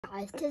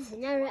guys, this is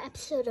another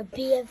episode of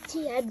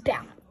BFT and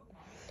Bound.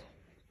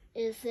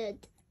 Is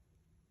it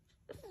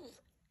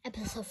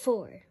episode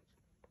 4?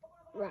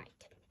 Right.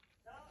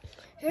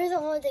 Here's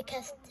all the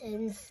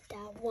contestants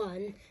that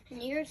won,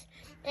 and here's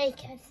the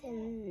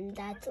contestant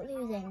that's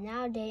losing.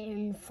 Now they're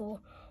in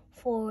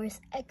fourth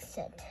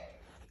exit.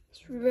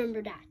 Just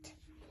remember that.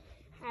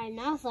 And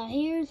also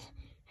here's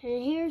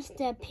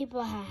the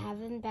people who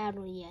haven't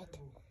battled yet.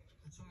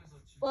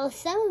 Well,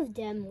 some of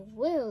them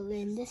will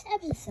in this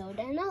episode,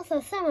 and also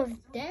some of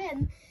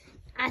them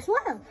as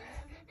well.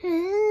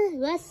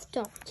 Let's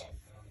start.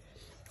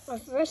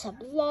 First up,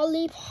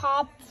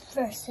 Lollipop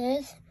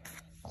versus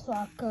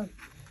Clock.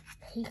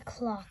 Hey,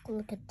 Clock,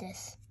 look at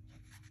this.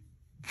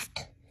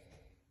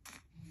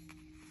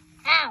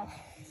 Ow!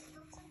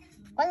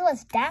 What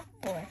was that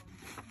for?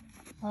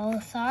 Oh,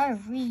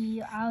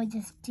 sorry, I'll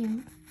just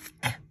do...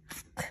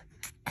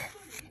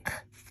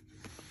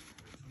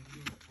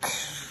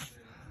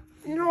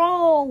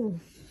 No!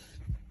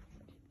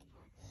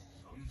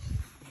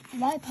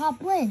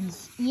 Lollipop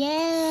wins.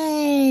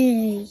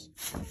 Yay!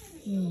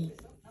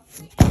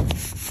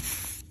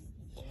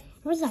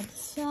 What's up?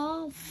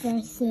 Saw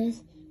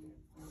versus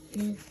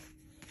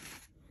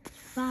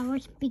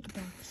Flowers Big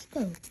Box. Let's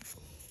go.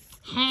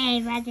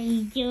 Hey, what are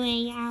you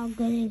doing? I'm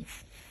going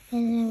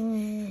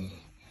to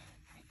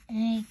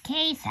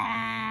case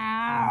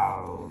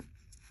out.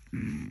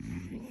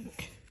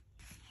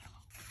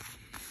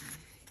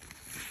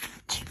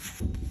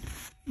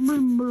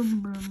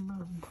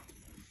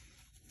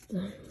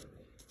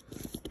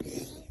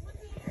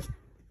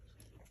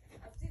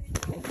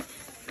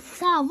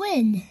 So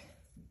win.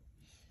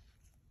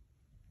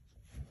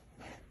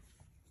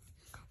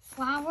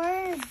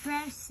 Flower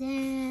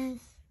versus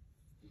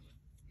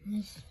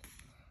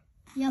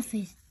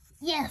Yellowface.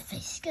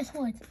 Yellowface, guess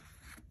what?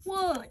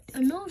 What?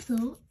 And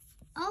also,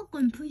 I'm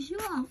gonna push you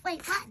off.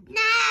 Wait, what?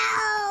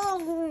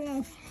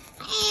 No!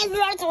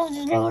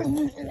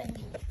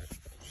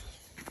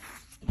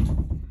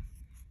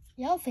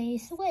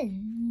 Yellowface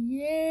win.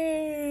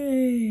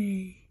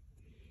 Yay!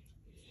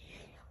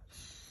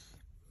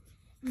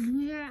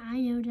 Yeah,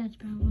 I know that's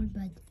probably,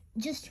 but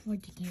just for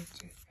the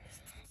character.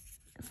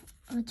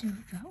 Let's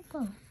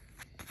go.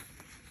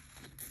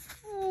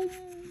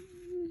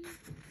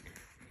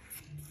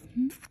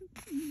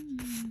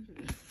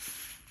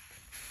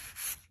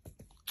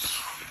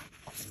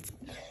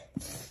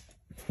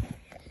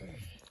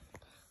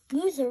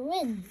 Loser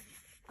win.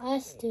 I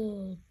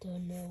still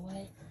don't know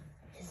why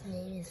his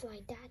name is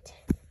like that.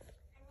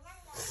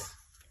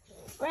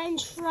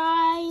 French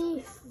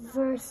fry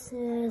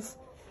versus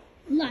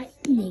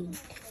lightning.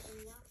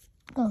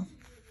 Go.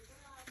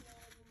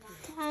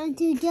 Time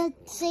to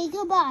just say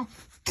goodbye.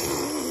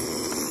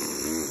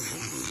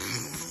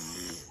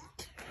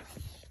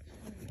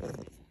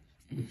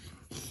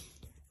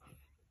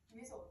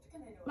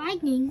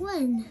 Lightning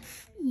win.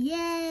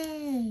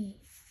 Yay!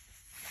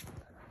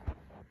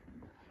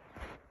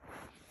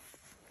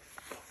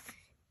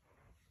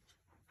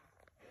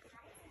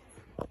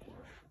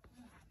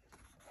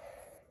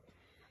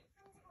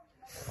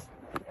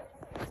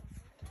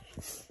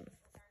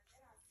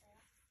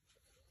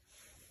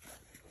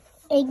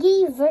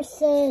 Eggy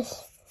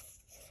versus,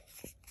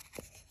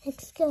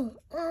 let's go,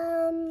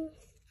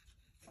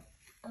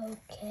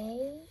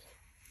 okay.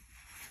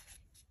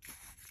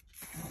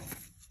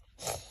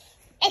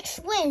 X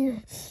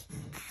win!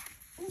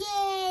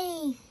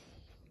 Yay!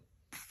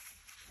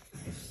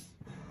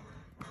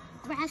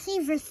 Grassy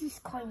versus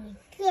Corny,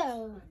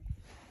 go!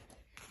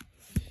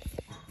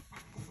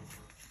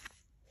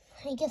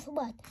 Hey, guess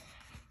what?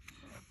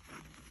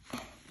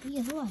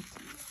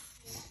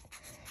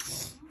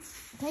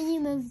 Can you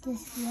move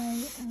this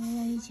way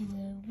away to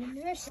the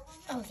winners?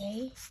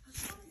 Okay.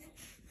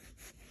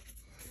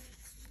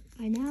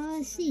 I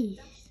now see.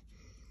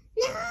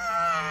 No!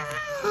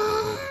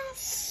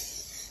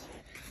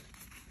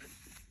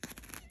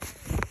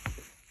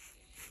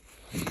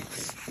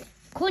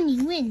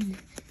 Connie win.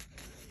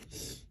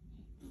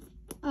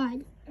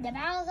 Alright, the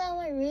battle's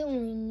over. We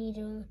only need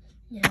to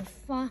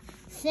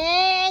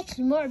 6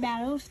 more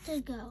battles to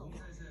go.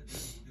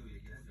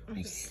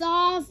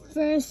 Soft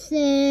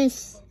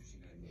versus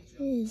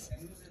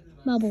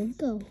Bubble,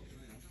 go.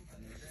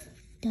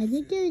 Gotta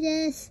do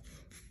this.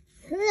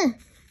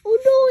 Oh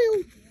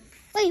no!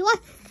 Wait,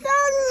 what?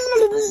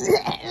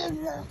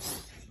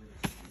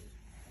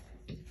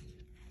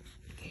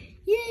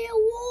 Yeah, I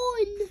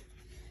won!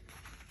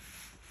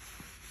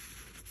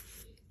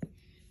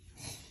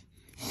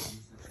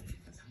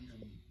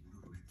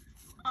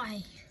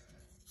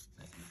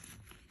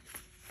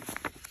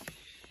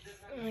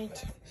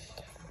 Alright.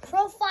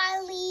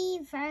 Profile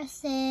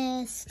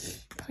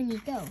versus Pony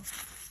Go.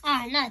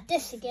 Ah, not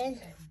this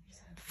again.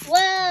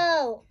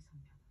 Whoa!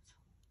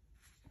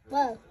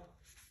 Whoa.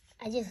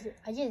 I just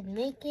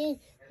make it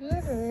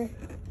murder.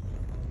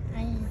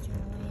 I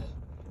enjoy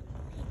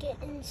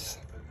kittens.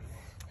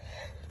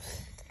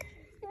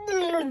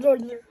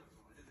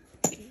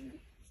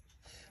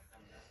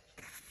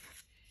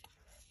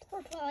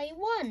 Profile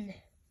 1.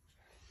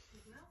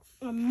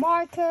 A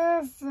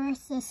marker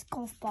versus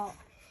golf ball.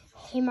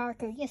 Hey,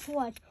 marker, guess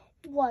what?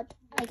 What?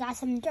 I got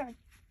some dirt.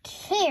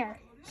 Here.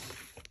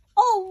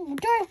 Oh,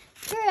 dirt,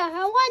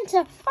 I want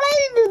to.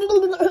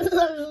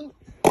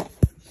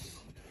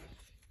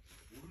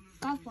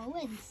 Golf ball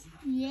wins.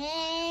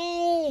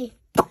 Yay!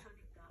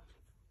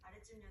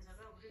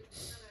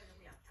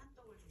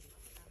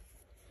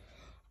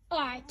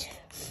 Alright.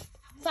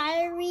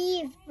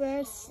 Fiery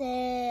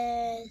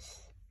versus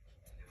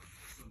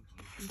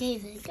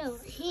David. Go.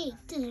 Hey,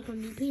 this is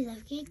going to be a piece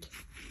of cake.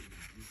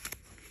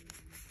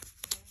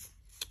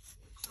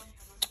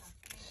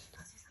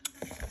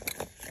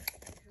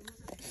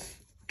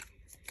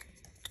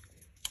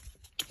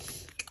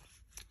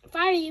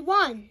 Fiery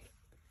won.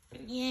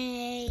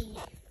 Yay.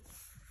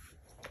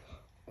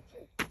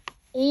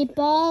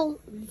 8-ball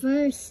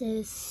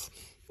versus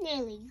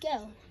Nearly.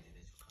 Go.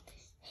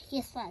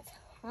 Guess what?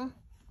 Huh?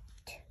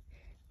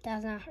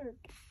 Does not hurt.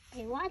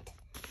 Wait, what?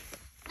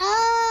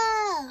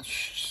 Oh!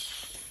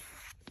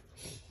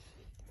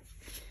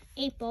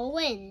 8-ball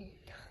win.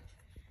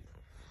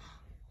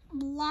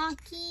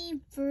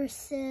 Blocky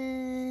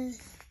versus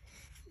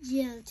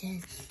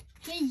Gelatin.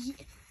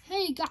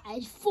 Hey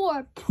guys, for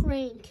a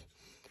prank,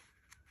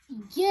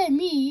 get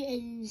me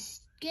and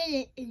get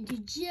it into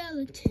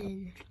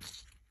gelatin.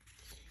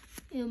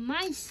 It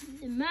might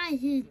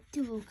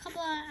do a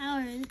couple of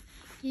hours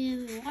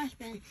in the wash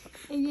bin,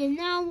 and then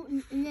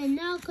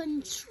now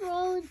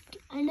control,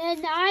 and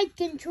then I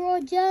control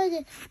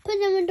gelatin. Put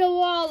them in the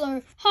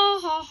water. Ha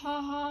ha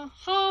ha ha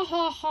ha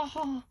ha ha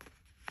ha.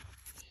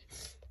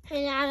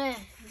 And I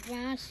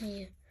got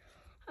you.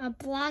 A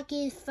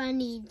Blocky's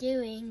funny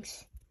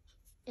doings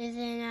is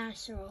a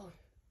natural.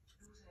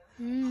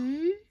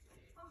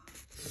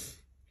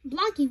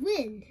 Blocky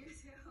win.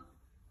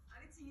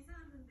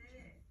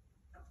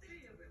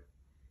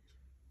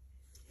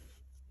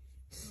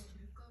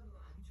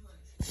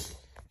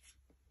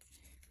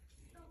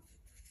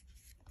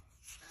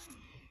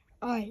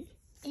 Alright,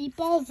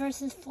 8-ball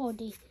versus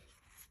 40.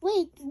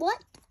 Wait,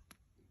 what?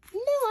 No,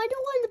 I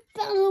don't want to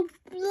battle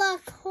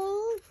black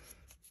hole.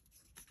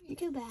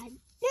 Too bad.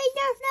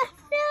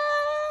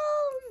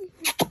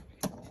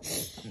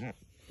 No!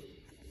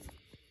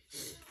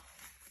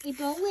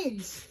 8-ball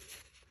wins.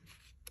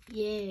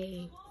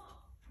 Yay.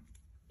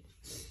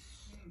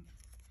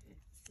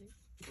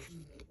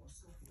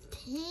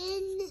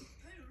 10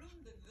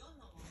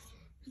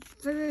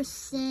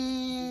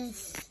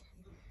 versus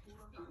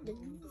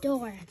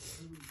Dora.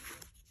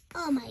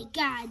 Oh my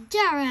God,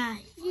 Dora,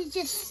 you're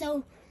just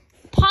so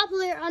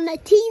popular on the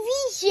TV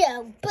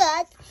show,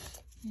 but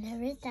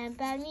never thought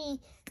about me.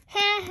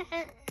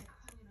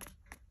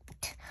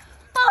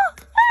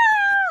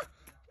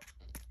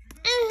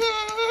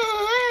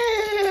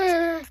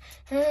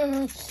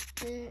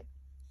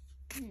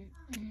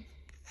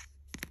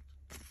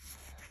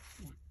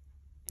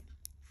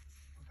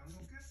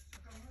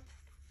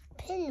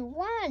 Pin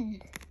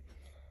 1.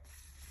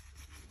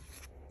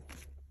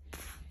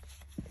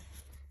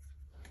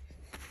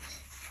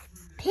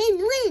 Pin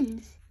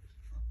wins.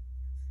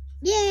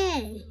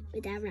 Yay!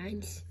 But that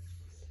rhymes.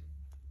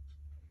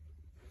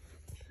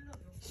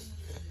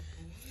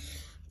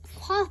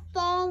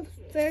 Puffball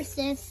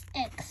versus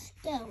X.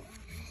 Go.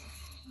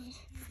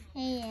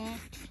 Hey,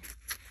 X.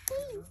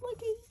 Hey, what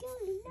are you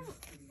doing now?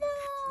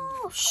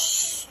 No!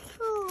 Shh!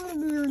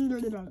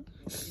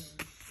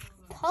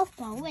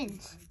 Puffball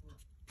wins.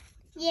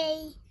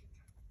 Yay!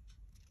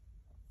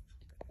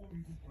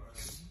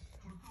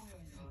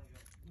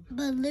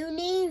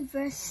 Balloony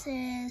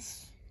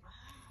versus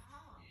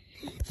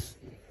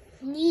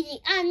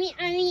Needy.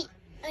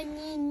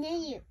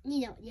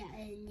 Needle.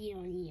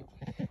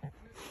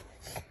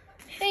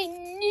 Hey,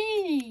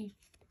 Needy,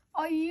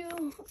 are you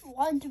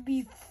want to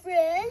be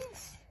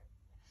friends?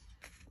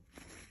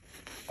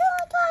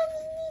 Don't call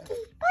me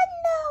Needy. Oh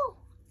no.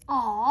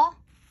 Aw.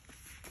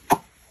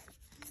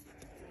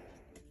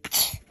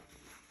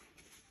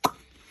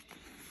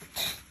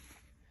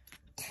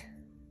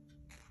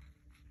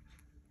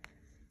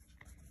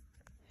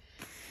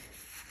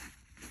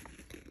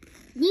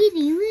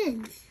 Needy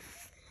wins.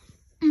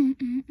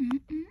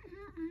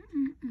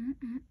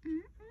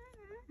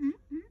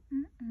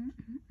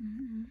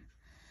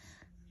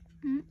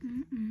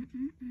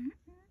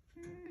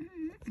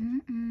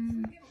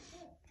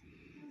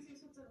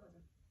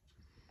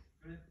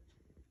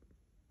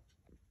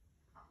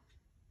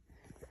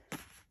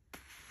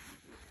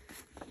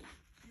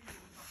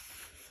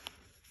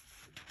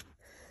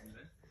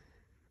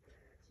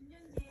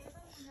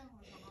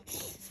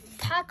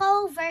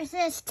 Taco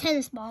versus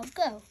tennis ball.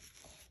 Go.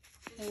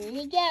 Here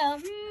we go.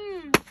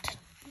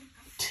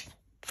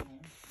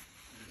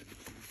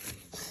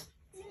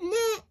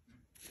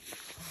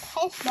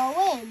 Tennis ball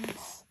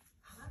wins.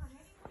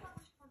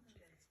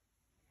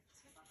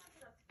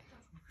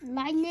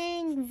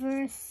 Lightning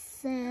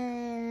versus...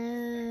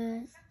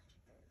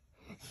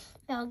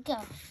 Oh, go.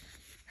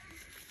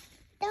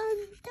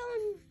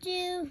 Don't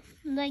do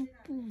like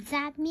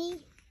zap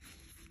me.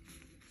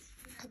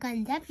 I'm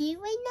gonna zap you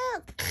right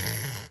now.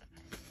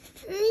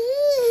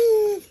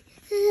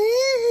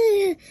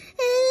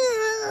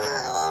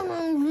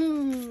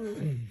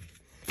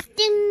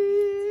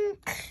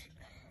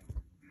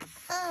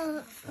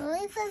 At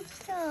least I'm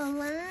still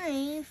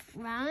alive,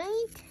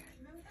 right?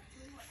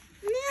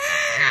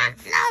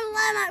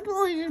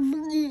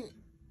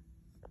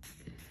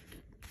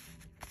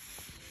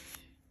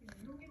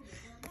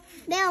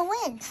 Now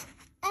wins.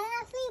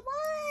 Ashley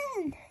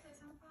won.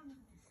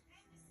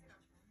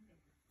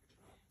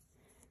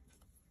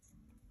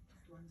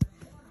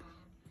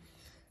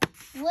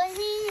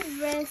 Woody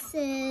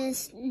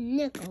versus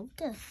Nickel.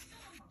 Go.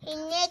 Hey,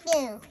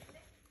 Nickel.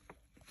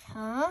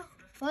 Huh?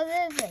 What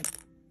is it?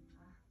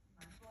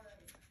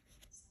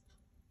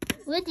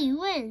 Woody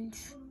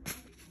wins.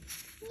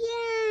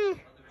 Yeah.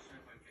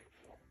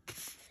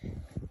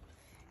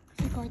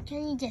 Nickel,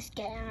 can you just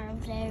get out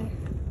of there?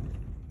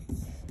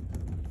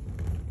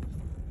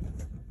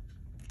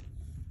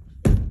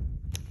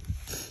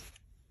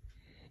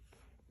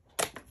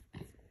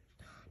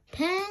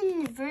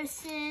 Pen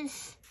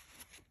versus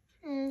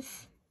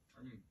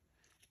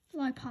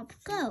Lollipop.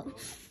 Go.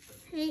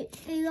 Hey,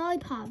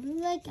 Lollipop,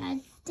 look at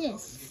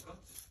this.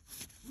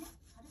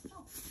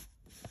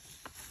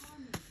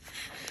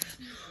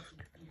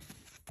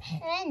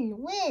 Pen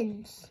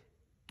wins.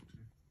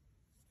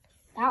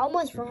 That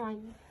almost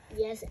wrong.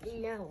 Yes,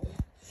 no.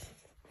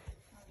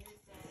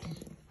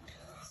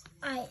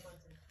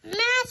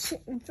 Match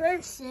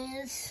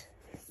versus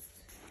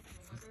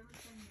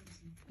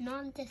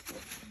not this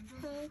one.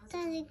 How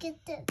can you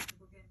get this?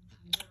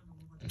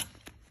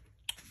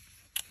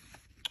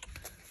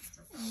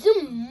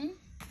 Zoom.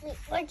 Wait,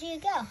 where'd you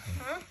go?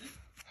 Huh?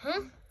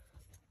 Huh?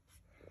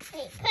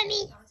 Wait,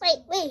 Penny.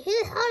 Wait,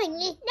 who's holding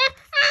me? No.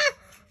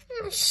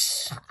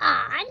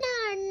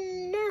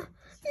 No.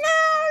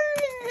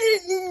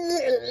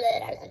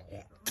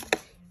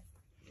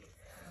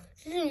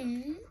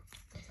 Zoom.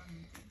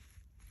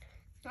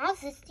 Now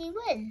 50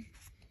 win.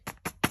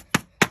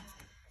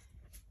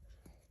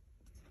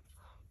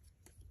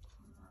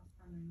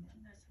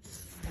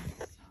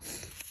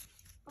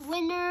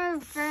 Winner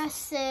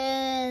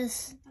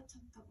versus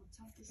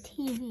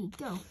TV.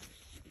 Go.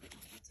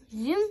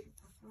 Zoom.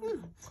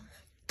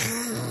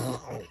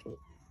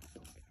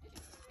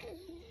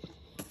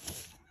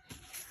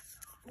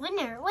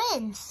 Winner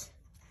wins.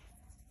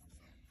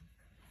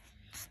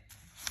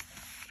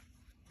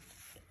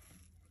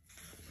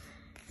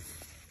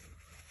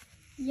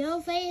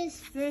 Yellowface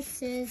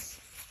versus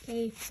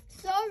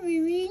sorry,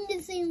 we're in the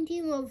same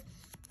team of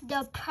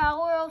the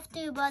Power of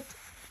Two, but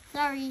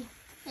sorry.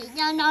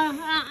 No.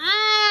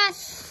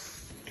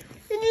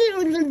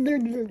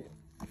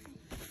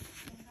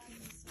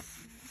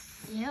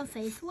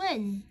 Yellowface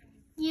win.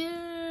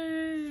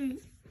 Yay!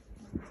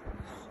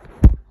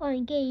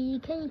 Okay,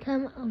 can you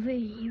come over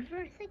here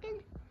for a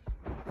second?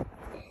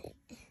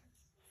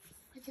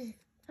 What is?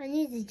 I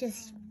need to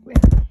just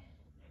rip your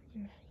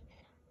face.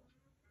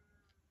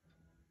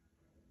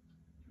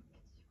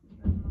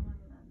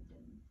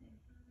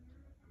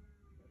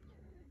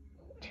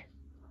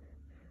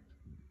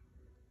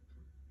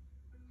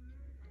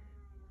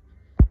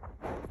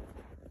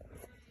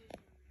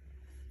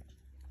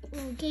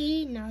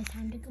 Okay, now it's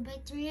time to go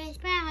back to your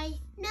bye.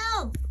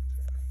 No!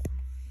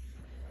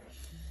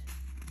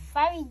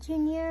 Fiery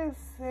Jr.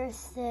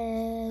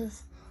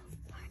 versus...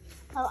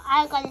 Oh,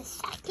 I'm gonna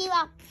suck you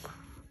up.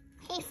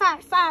 Hey, fire.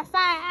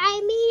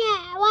 I mean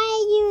it. Why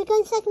are you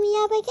gonna suck me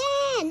up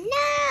again?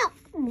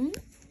 No!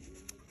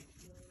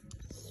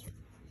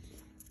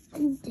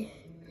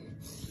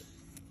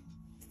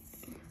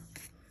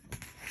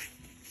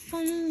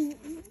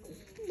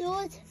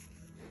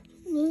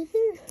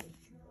 Loser?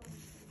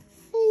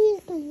 What are you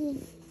gonna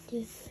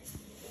do?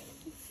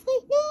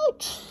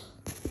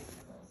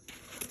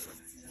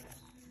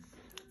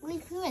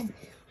 Wait, good.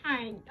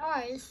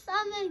 Alright,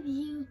 some of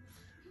you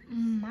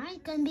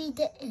might gonna be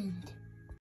the end.